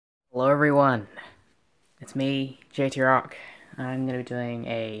Hello everyone, it's me, JT Rock. I'm going to be doing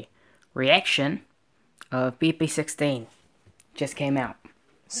a reaction of BFB 16. Just came out.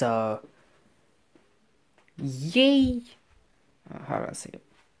 So, yay! How do I see it?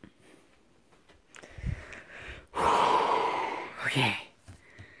 Okay,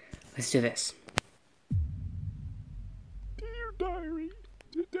 let's do this. Dear Diary,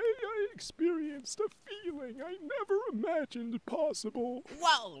 today I experienced a feeling I never imagined possible.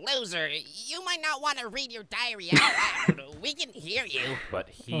 Whoa, loser, you might not want to read your diary out loud. We can hear you. But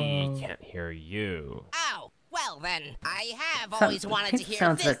he can't hear you. Oh, well then, I have always wanted to hear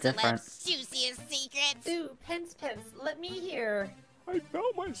sounds a this bit different. celeb's juiciest secrets. Ooh, Pence, let me hear. I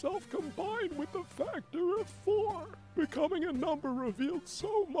felt myself combined with the factor of 4. Becoming a number revealed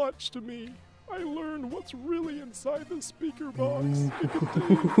so much to me. I learned what's really inside the speaker box.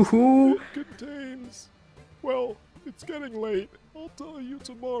 It contains... Well, it's getting late. I'll tell you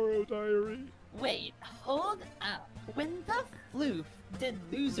tomorrow, Diary. Wait, hold up. When the floof did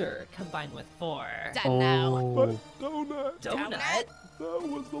loser combine with 4? Don't know. But Donut, Donut? that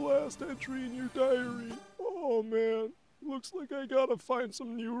was the last entry in your diary. Oh man, looks like I gotta find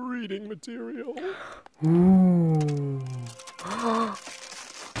some new reading material. Ooh.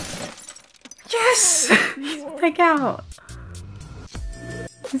 Yes! He's back out!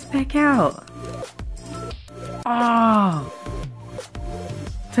 He's back out! Oh!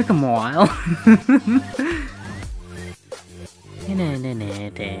 Took him a while.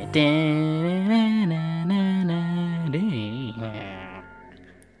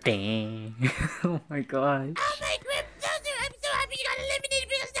 Oh my gosh. Oh my grip loser, I'm so happy you got eliminated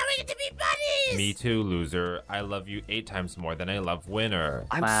because now we get to be buddies! Me too, loser. I love you 8 times more than I love winner.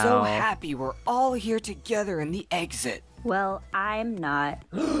 I'm Wow. so happy we're all here together in the exit. Well, I'm not.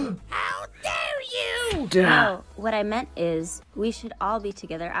 How dare you! No, what I meant is we should all be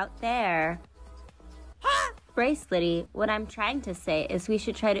together out there. Huh? Bracelety, what I'm trying to say is we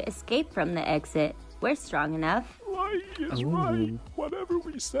should try to escape from the exit. We're strong enough. Right is right. Whatever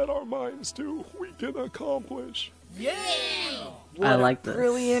we set our minds to, we can accomplish. I like this.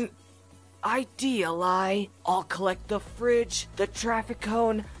 Brilliant idea, Lai. I'll collect the fridge, the traffic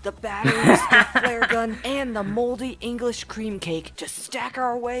cone, the batteries, the flare gun, and the moldy English cream cake to stack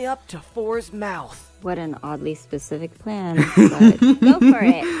our way up to 4's mouth. What an oddly specific plan, but go for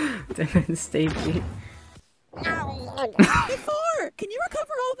it. Stacey. Before, can you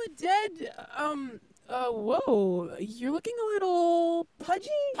recover all the dead, whoa, you're looking a little pudgy?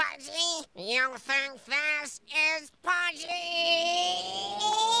 Pudgy? You think this is pudgy?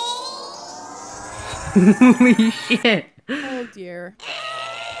 Holy shit. Oh dear.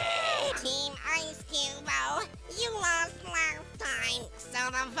 Team Ice Cube, oh, you lost last time, so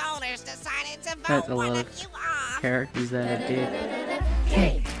the voters decided to That's vote a one lot of of you off. characters that I did.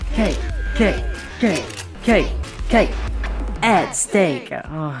 Cake. At stake.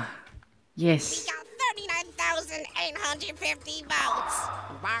 Oh, We yes. got 39,850 votes.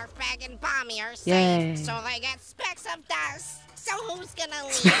 Barfbag and Bommy are Yay. safe, so they get specks of dust. So who's gonna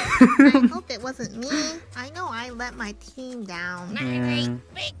leave? I hope it wasn't me. I know I let my team down. Nani,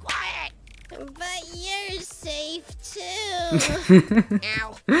 be quiet. But you're safe too.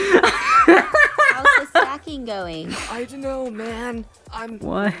 Ow. How's the stacking going? I don't know, man.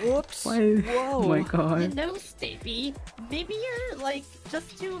 What? Whoops. Why? Whoa. Oh my You god. know, Stacey, maybe you're,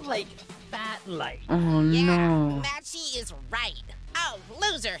 just too, fat light. Oh Yeah, no. Matchy is right. Oh,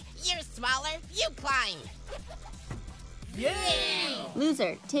 loser, you're smaller. You climb. Yeah.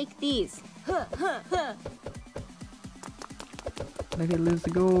 Loser, take these. Look at Loser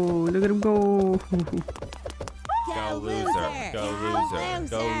go. Look at him go. Go loser. Go loser.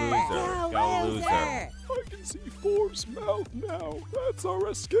 Go loser. Go loser. I can see 4's mouth now. That's our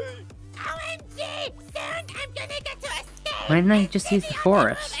escape. OMG! Soon I'm gonna get to escape. Why didn't I just use the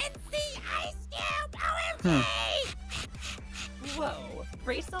forest? And see Ice Cube. OMG! Whoa,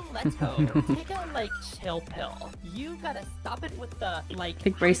 Braceletto, take a, chill pill. You gotta stop it with the, I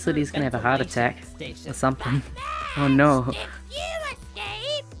think Bracelety's gonna have a heart attack station. or something. Oh no. If you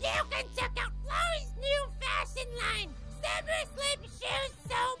escape, you can check out Chloe's new fashion line. Summer slip shoes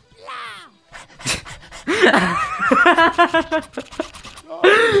so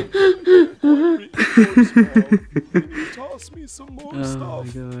Can you toss me some more Oh my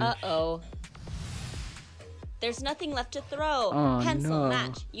stuff? god. Uh-oh. There's nothing left to throw. Oh, Pencil, no.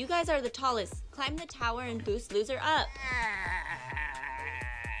 match. You guys are the tallest. Climb the tower and boost Loser up.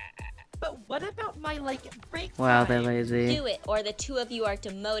 But what about my, break Wow, time? they're lazy. Do it, or the 2 of you are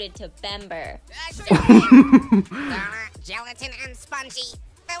demoted to Bember. Gelatin and Spongy.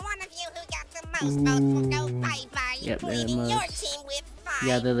 The one of you who got the most votes will go bye-bye, Yep, they're the leaving your most. team with 5.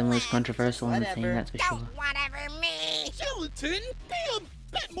 Yeah, they're the most controversial in the thing, Whatever. that's for sure. Don't whatever me. Gelatin, be a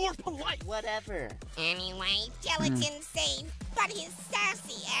bit more polite. Whatever. Anyway, Gelatin's safe, but his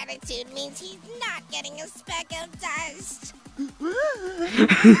sassy attitude means he's not getting a speck of dust.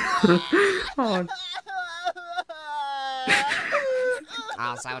 Oh,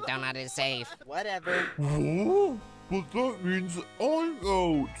 Also, Donut is safe. Whatever. Oh, but that means I'm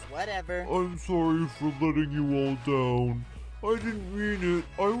out. Whatever. I'm sorry for letting you all down. I didn't mean it.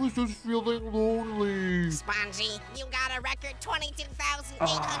 I was just feeling lonely. Spongy, you got a record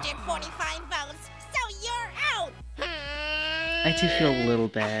 22,845 votes, so you're out. I do feel a little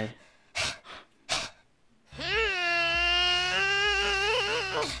bad.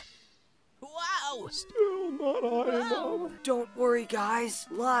 Whoa! Still not high enough. Don't worry, guys.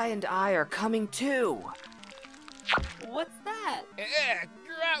 Lai and I are coming too. What's that? Ugh,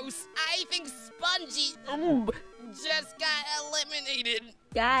 gross. I think Spongy just got eliminated.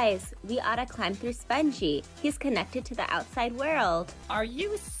 Guys, we ought to climb through Spongy. He's connected to the outside world. Are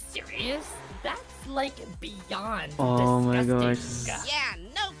you serious? That's like beyond Oh my disgusting. gosh. Yeah,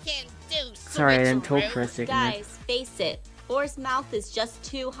 no can do. Sorry, I didn't talk switcheroo. for a second. Guys, face it. Four's mouth is just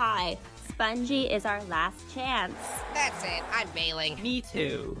too high. Spongy is our last chance. That's it. I'm bailing. Me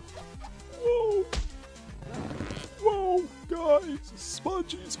too. Whoa. Whoa, guys.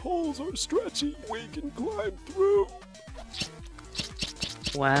 Spongy's holes are stretchy. We can climb through.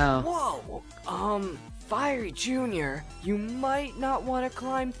 Wow. Whoa! Fiery Jr., you might not want to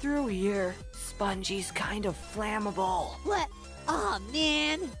climb through here. Spongy's kind of flammable. What? Oh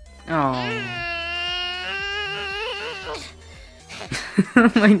man. Oh.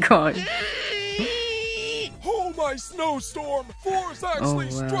 Oh my god. Oh, my snowstorm! Four's actually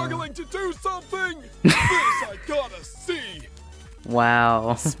wow. struggling to do something! This I gotta see!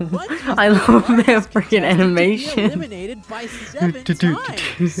 Wow. Spongy's I love their freaking Be animation. eliminated by 7 times. Good to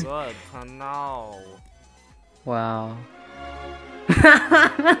know. Wow.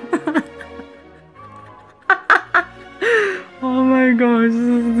 Oh my gosh, this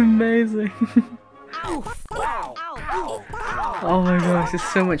is amazing. Ow! Ow! Ow! Oh my gosh, there's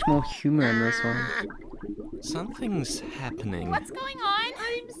so much more humor in this one. Something's happening. What's going on?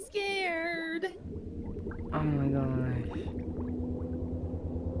 I'm scared. Oh my gosh.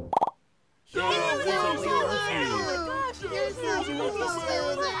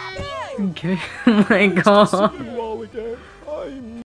 Okay. Oh my god.